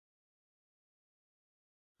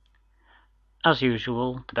As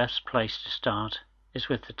usual, the best place to start is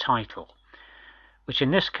with the title, which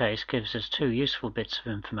in this case gives us two useful bits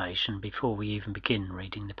of information before we even begin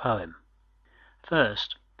reading the poem.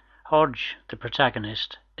 First, Hodge, the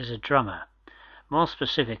protagonist, is a drummer, more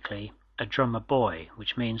specifically a drummer boy,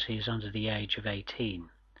 which means he is under the age of 18.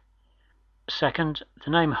 Second,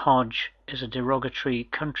 the name Hodge is a derogatory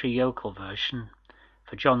country yokel version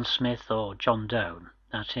for John Smith or John Doe,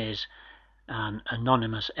 that is, an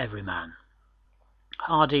anonymous everyman.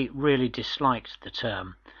 Hardy really disliked the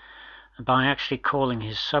term, and by actually calling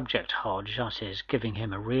his subject Hodge, that is, giving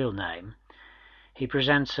him a real name, he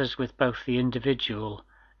presents us with both the individual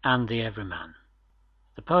and the everyman.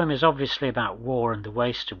 The poem is obviously about war and the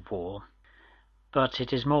waste of war, but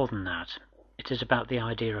it is more than that. It is about the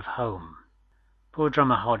idea of home. Poor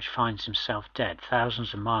drummer Hodge finds himself dead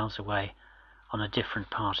thousands of miles away on a different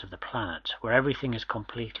part of the planet, where everything is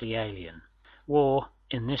completely alien. War,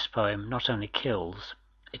 in this poem, not only kills,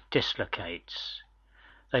 it dislocates.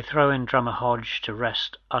 They throw in drummer Hodge to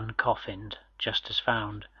rest uncoffined, just as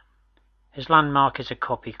found. His landmark is a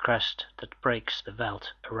copy crest that breaks the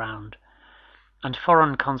veldt around, and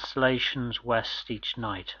foreign constellations west each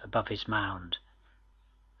night above his mound.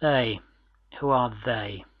 They, who are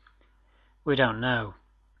they? We don't know.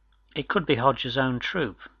 It could be Hodge's own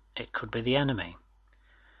troop. It could be the enemy.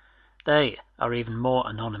 They are even more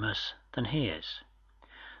anonymous than he is.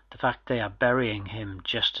 The fact they are burying him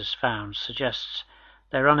just as found suggests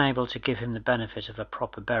they are unable to give him the benefit of a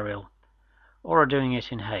proper burial, or are doing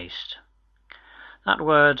it in haste. That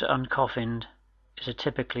word, uncoffined, is a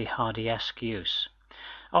typically Hardy-esque use.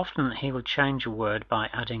 Often he will change a word by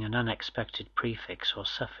adding an unexpected prefix or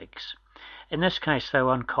suffix. In this case, though,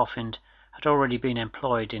 uncoffined had already been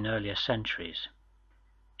employed in earlier centuries.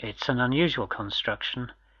 It's an unusual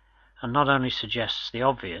construction, and not only suggests the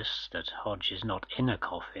obvious, that Hodge is not in a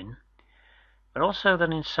coffin, but also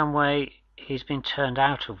that in some way he's been turned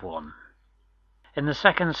out of one. In the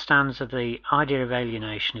second stanza, the idea of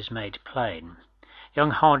alienation is made plain.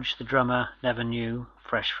 Young Hodge, the drummer, never knew,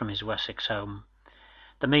 fresh from his Wessex home,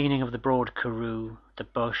 the meaning of the broad karoo, the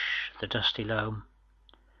bush, the dusty loam,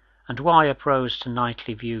 and why uprose to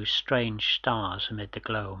nightly view strange stars amid the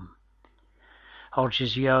gloam. Hodge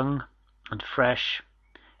is young and fresh.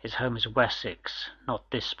 His home is Wessex, not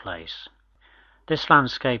this place. This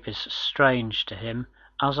landscape is strange to him,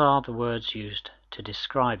 as are the words used to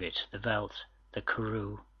describe it, the veldt, the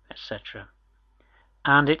karoo, etc.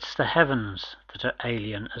 And it's the heavens that are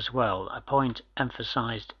alien as well, a point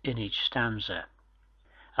emphasized in each stanza.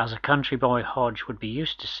 As a country boy, Hodge would be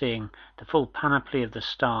used to seeing the full panoply of the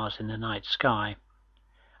stars in the night sky,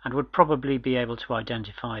 and would probably be able to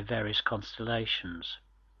identify various constellations.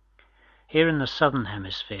 Here in the southern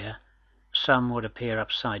hemisphere, some would appear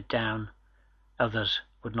upside down, others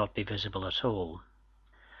would not be visible at all.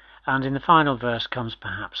 And in the final verse comes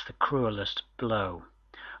perhaps the cruelest blow.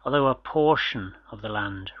 Although a portion of the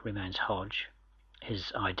land remains Hodge,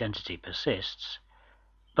 his identity persists,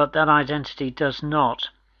 but that identity does not,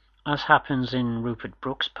 as happens in Rupert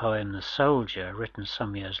Brooke's poem The Soldier, written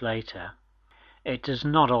some years later, it does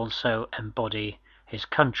not also embody his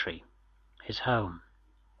country, his home.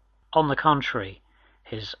 On the contrary,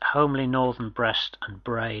 his homely northern breast and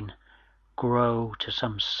brain grow to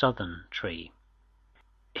some southern tree.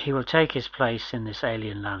 He will take his place in this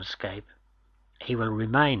alien landscape. He will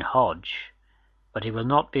remain Hodge, but he will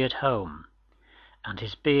not be at home, and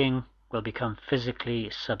his being will become physically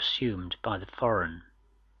subsumed by the foreign.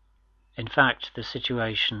 In fact, the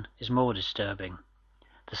situation is more disturbing.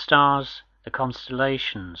 The stars, the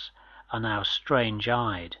constellations, are now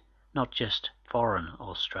strange-eyed, not just foreign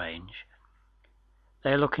or strange.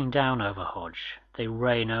 They are looking down over Hodge. They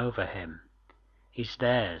reign over him. He's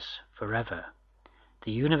theirs forever.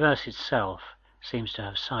 The universe itself seems to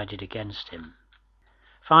have sided against him.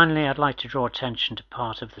 Finally, I'd like to draw attention to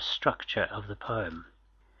part of the structure of the poem.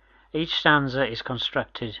 Each stanza is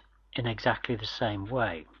constructed in exactly the same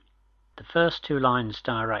way. The first two lines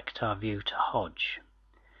direct our view to Hodge.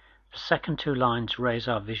 The second two lines raise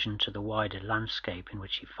our vision to the wider landscape in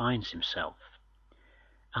which he finds himself.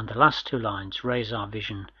 And the last two lines raise our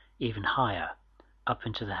vision even higher, up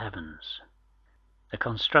into the heavens. The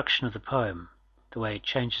construction of the poem, the way it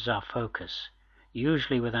changes our focus,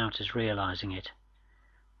 usually without us realizing it,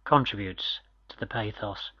 contributes to the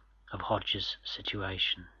pathos of Hodge's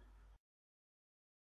situation.